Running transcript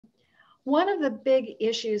One of the big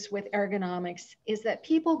issues with ergonomics is that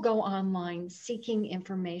people go online seeking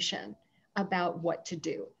information about what to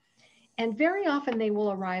do. And very often they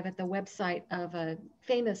will arrive at the website of a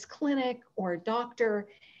famous clinic or doctor,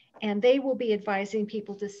 and they will be advising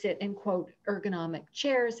people to sit in, quote, ergonomic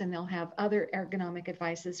chairs, and they'll have other ergonomic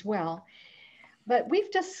advice as well. But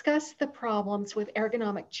we've discussed the problems with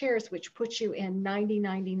ergonomic chairs, which put you in 90,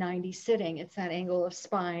 90, 90 sitting. It's that angle of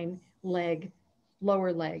spine, leg,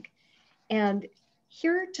 lower leg. And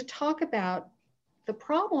here to talk about the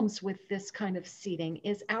problems with this kind of seating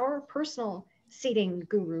is our personal seating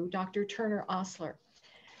guru, Dr. Turner Osler.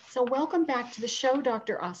 So welcome back to the show,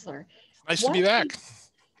 Dr. Osler. Nice to be What back.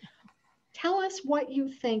 Tell us what you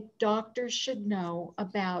think doctors should know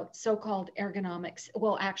about so-called ergonomics.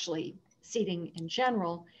 Well, actually, seating in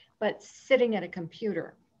general, but sitting at a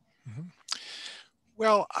computer. Mhm.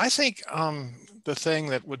 Well, I think the thing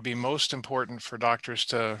that would be most important for doctors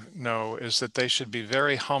to know is that they should be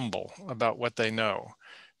very humble about what they know,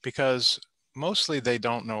 because mostly they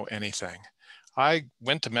don't know anything. I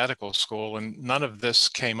went to medical school and none of this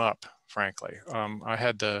came up, frankly. I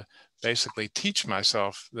had to basically teach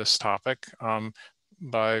myself this topic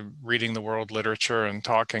by reading the world literature and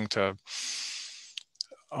talking to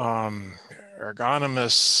um,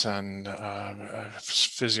 ergonomists and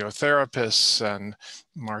physiotherapists and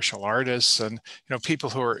martial artists and people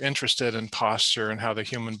who are interested in posture and how the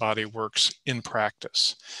human body works in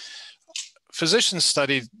practice. Physicians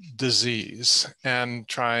study disease and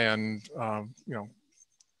try and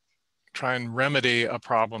remedy a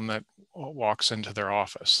problem that walks into their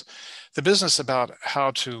office. The business about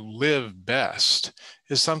how to live best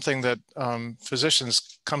is something that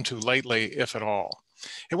physicians come to lately, if at all.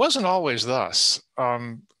 It wasn't always thus.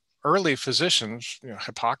 Early physicians,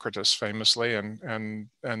 Hippocrates famously, and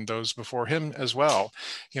those before him as well,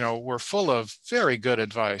 were full of very good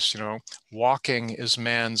advice. Walking is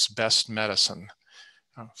man's best medicine.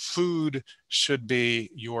 Food should be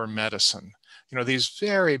your medicine. These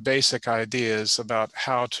very basic ideas about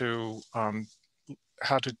how to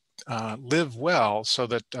live well so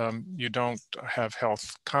that you don't have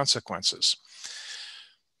health consequences.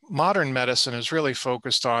 Modern medicine is really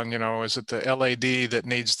focused on, is it the LAD that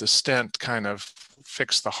needs the stent kind of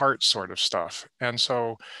fix the heart sort of stuff? And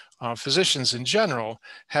so physicians in general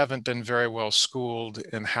haven't been very well schooled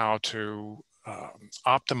in how to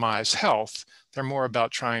optimize health. They're more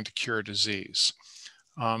about trying to cure disease.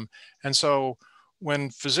 And so when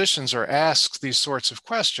physicians are asked these sorts of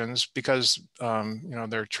questions, because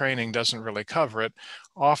their training doesn't really cover it,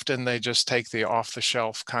 often they just take the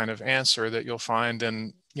off-the-shelf kind of answer that you'll find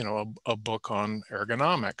in a book on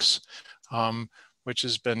ergonomics, which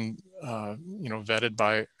has been vetted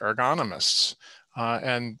by ergonomists,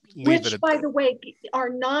 and leave it Which, at by that. the way, are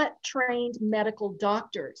not trained medical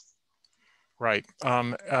doctors. Right.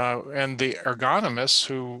 And the ergonomists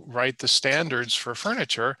who write the standards for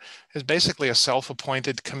furniture is basically a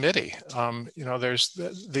self-appointed committee. There's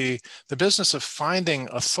the business of finding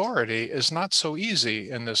authority is not so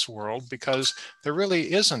easy in this world because there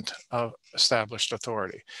really isn't a established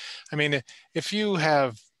authority. I mean, if you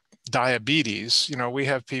have diabetes, we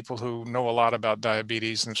have people who know a lot about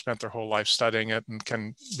diabetes and spent their whole life studying it and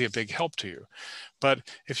can be a big help to you. But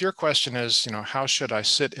if your question is, how should I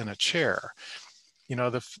sit in a chair?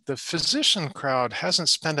 The physician crowd hasn't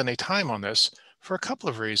spent any time on this for a couple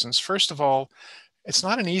of reasons. First of all, it's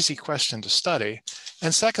not an easy question to study.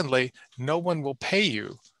 And secondly, no one will pay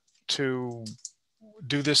you to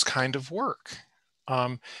do this kind of work.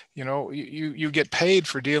 You get paid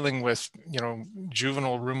for dealing with,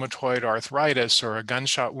 juvenile rheumatoid arthritis or a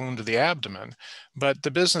gunshot wound to the abdomen, but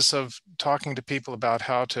the business of talking to people about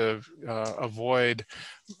how to avoid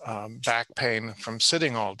back pain from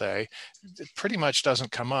sitting all day, it pretty much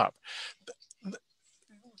doesn't come up.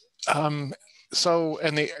 And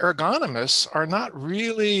the ergonomists are not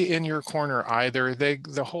really in your corner either.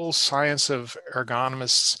 The whole science of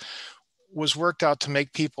ergonomists was worked out to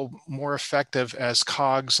make people more effective as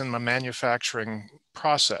cogs in the manufacturing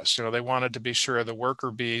process. They wanted to be sure the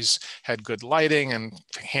worker bees had good lighting and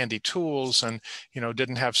handy tools and,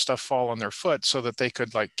 didn't have stuff fall on their foot so that they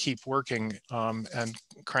could keep working and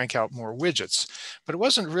crank out more widgets. But it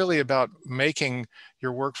wasn't really about making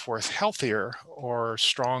your workforce healthier or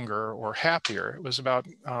stronger or happier. It was about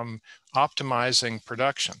optimizing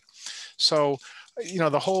production. So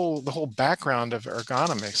the whole background of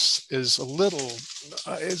ergonomics is a little,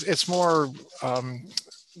 it's more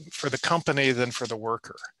for the company than for the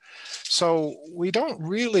worker. So we don't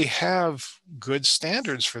really have good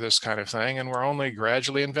standards for this kind of thing, and we're only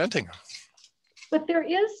gradually inventing them. But there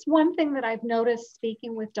is one thing that I've noticed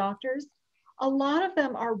speaking with doctors. a lot of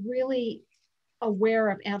them are really aware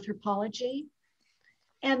of anthropology,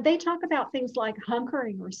 and they talk about things like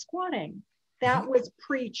hunkering or squatting. That was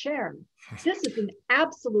pre-chair. This is an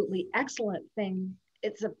absolutely excellent thing.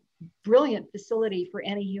 It's a brilliant facility for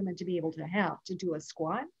any human to be able to have, to do a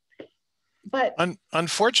squat. But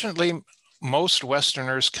unfortunately, most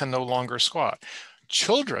Westerners can no longer squat.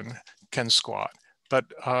 Children can squat, but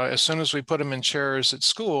as soon as we put them in chairs at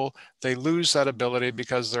school, they lose that ability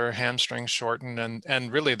because their hamstrings shorten,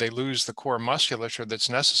 and really they lose the core musculature that's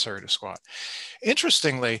necessary to squat.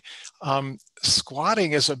 Interestingly,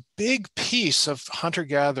 squatting is a big piece of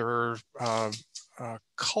hunter-gatherer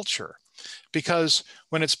culture, because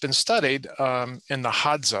when it's been studied in the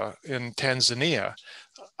Hadza in Tanzania,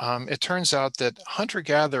 it turns out that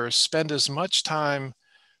hunter-gatherers spend as much time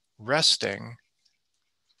resting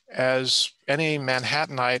as any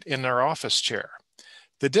Manhattanite in their office chair.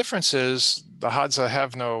 The difference is the Hadza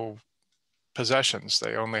have no possessions.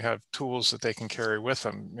 They only have tools that they can carry with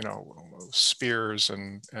them, you know, spears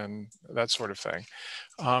and that sort of thing.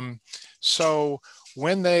 So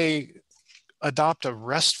when they adopt a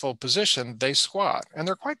restful position, they squat, and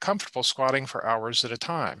they're quite comfortable squatting for hours at a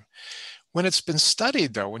time. When it's been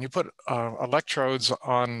studied, though, when you put electrodes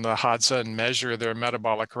on the Hadza and measure their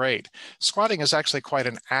metabolic rate, squatting is actually quite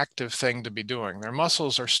an active thing to be doing. Their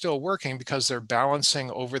muscles are still working because they're balancing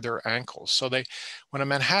over their ankles. So when a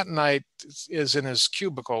Manhattanite is in his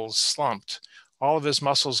cubicle slumped, all of his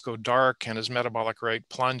muscles go dark and his metabolic rate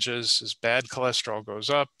plunges, his bad cholesterol goes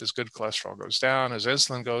up, his good cholesterol goes down, his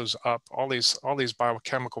insulin goes up, all these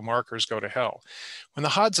biochemical markers go to hell. When the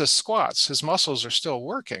Hadza squats, his muscles are still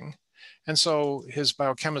working, and so his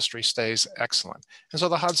biochemistry stays excellent. And so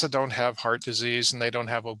the Hadza don't have heart disease, and they don't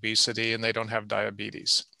have obesity, and they don't have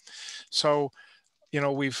diabetes. So, you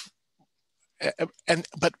know,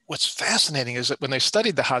 but what's fascinating is that when they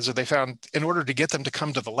studied the Hadza, they found in order to get them to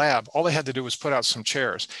come to the lab, all they had to do was put out some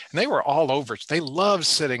chairs, and they were all over. They loved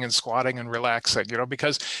sitting and squatting and relaxing, you know,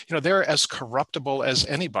 because, you know, they're as corruptible as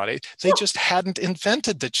anybody. They just hadn't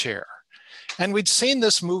invented the chair. And we'd seen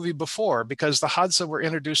this movie before because the Hadza were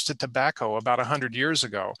introduced to tobacco about 100 years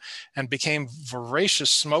ago and became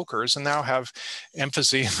voracious smokers and now have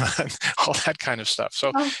emphysema and all that kind of stuff.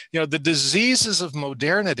 So, you know, the diseases of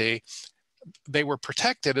modernity, they were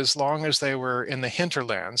protected as long as they were in the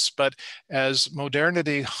hinterlands. But as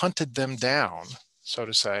modernity hunted them down, so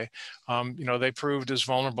to say, you know, they proved as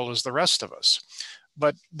vulnerable as the rest of us.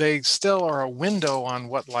 But they still are a window on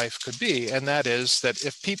what life could be. And that is that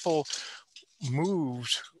if people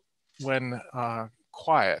moved when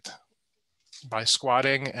quiet, by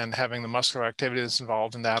squatting and having the muscular activity that's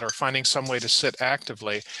involved in that, or finding some way to sit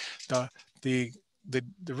actively, the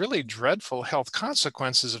really dreadful health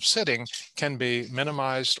consequences of sitting can be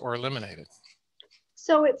minimized or eliminated.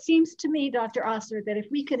 So it seems to me, Dr. Osler, that if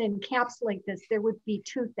we could encapsulate this, there would be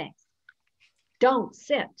two things. Don't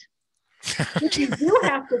sit. If you do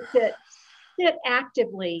have to sit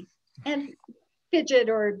actively and fidget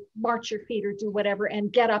or march your feet or do whatever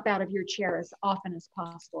and get up out of your chair as often as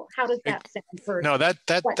possible. How does that sound for? No,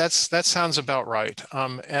 that sounds about right.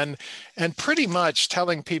 And pretty much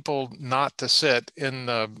telling people not to sit in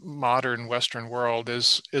the modern Western world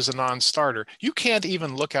is a non-starter. You can't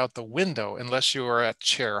even look out the window unless you are at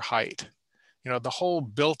chair height. You know, the whole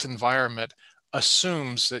built environment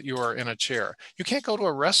assumes that you are in a chair. You can't go to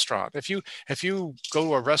a restaurant. If you go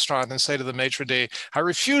to a restaurant and say to the maitre d', "I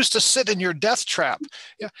refuse to sit in your death trap,"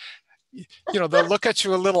 yeah, you know, they'll look at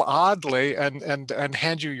you a little oddly and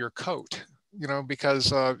hand you your coat, you know,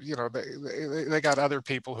 because you know, they got other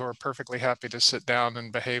people who are perfectly happy to sit down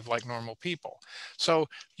and behave like normal people. So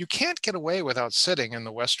you can't get away without sitting in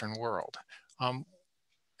the Western world.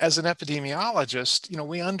 As an epidemiologist, you know,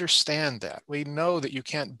 we understand that. We know that you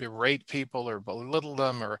can't berate people or belittle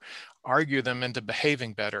them or argue them into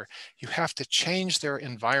behaving better. You have to change their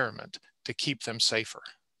environment to keep them safer.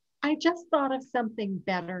 I just thought of something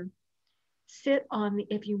better.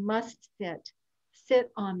 If you must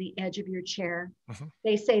sit on the edge of your chair. Mm-hmm.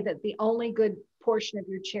 They say that the only good portion of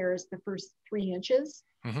your chair is the first 3 inches.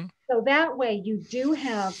 Mm-hmm. So that way you do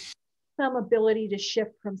have some ability to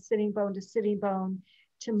shift from sitting bone to sitting bone,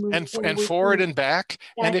 to move and forward and back.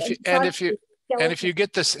 And if you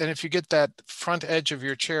get that front edge of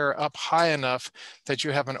your chair up high enough that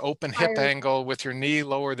you have an open hip angle with your knee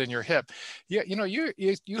lower than your hip, you know, you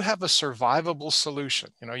have a survivable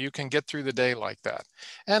solution. You know, you can get through the day like that.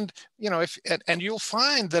 And, you know, and you'll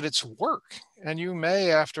find that it's work. And you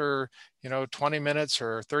may, after, you know, 20 minutes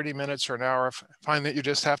or 30 minutes or an hour, find that you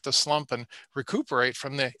just have to slump and recuperate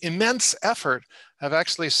from the immense effort of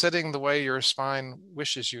actually sitting the way your spine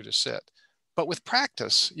wishes you to sit. But with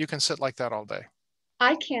practice, you can sit like that all day.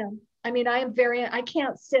 I can. I mean, I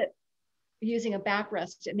can't sit using a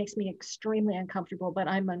backrest. It makes me extremely uncomfortable, but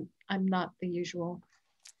I'm not the usual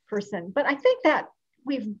person. But I think that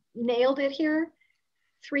we've nailed it here.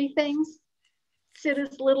 3 things: sit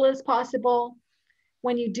as little as possible.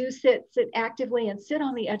 When you do sit actively, and sit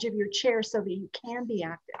on the edge of your chair so that you can be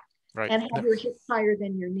active, Right. and have your hips higher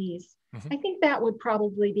than your knees. I think that would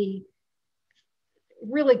probably be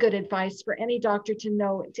really good advice for any doctor to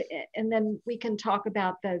know. And then we can talk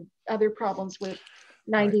about the other problems with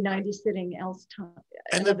 90-90 sitting else time.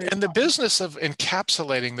 And the business of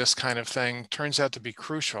encapsulating this kind of thing turns out to be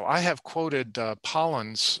crucial. I have quoted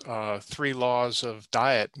Pollan's 3 laws of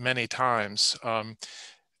diet many times.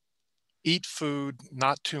 Eat food,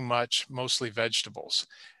 not too much, mostly vegetables.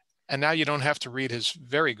 And now you don't have to read his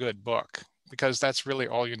very good book, because that's really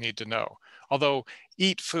all you need to know. Although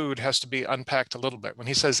eat food has to be unpacked a little bit. When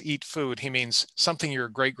he says eat food, he means something your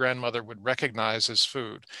great-grandmother would recognize as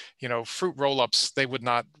food. You know, fruit roll-ups, they would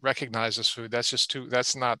not recognize as food. That's just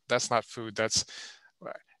that's not food.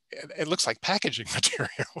 It looks like packaging material.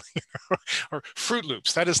 You know? Or Fruit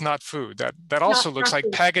Loops, that is not food. That also looks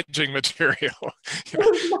like packaging material. You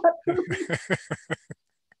know?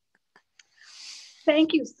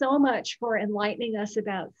 Thank you so much for enlightening us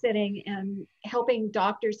about sitting and helping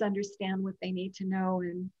doctors understand what they need to know.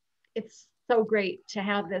 And it's so great to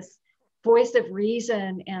have this voice of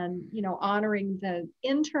reason, and, you know, honoring the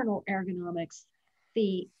internal ergonomics,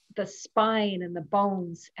 the spine and the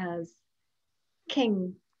bones as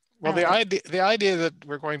king. Well, the idea that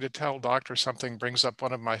we're going to tell doctors something brings up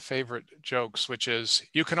one of my favorite jokes, which is,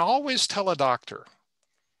 you can always tell a doctor.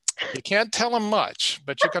 You can't tell him much,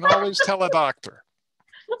 but you can always tell a doctor.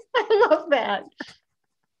 I love that.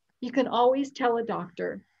 You can always tell a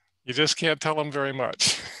doctor. You just can't tell them very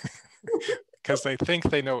much because they think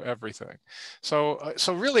they know everything. So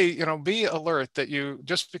really, you know, be alert that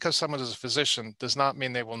just because someone is a physician does not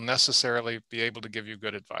mean they will necessarily be able to give you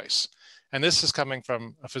good advice. And this is coming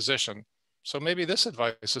from a physician. So maybe this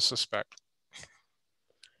advice is suspect.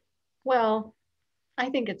 Well, I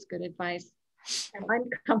think it's good advice, and I'm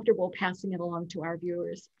comfortable passing it along to our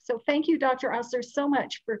viewers. So thank you, Dr. Osler, so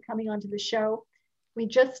much for coming onto the show. We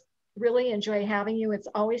just really enjoy having you. It's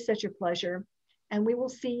always such a pleasure. And we will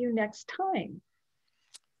see you next time.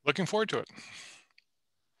 Looking forward to it.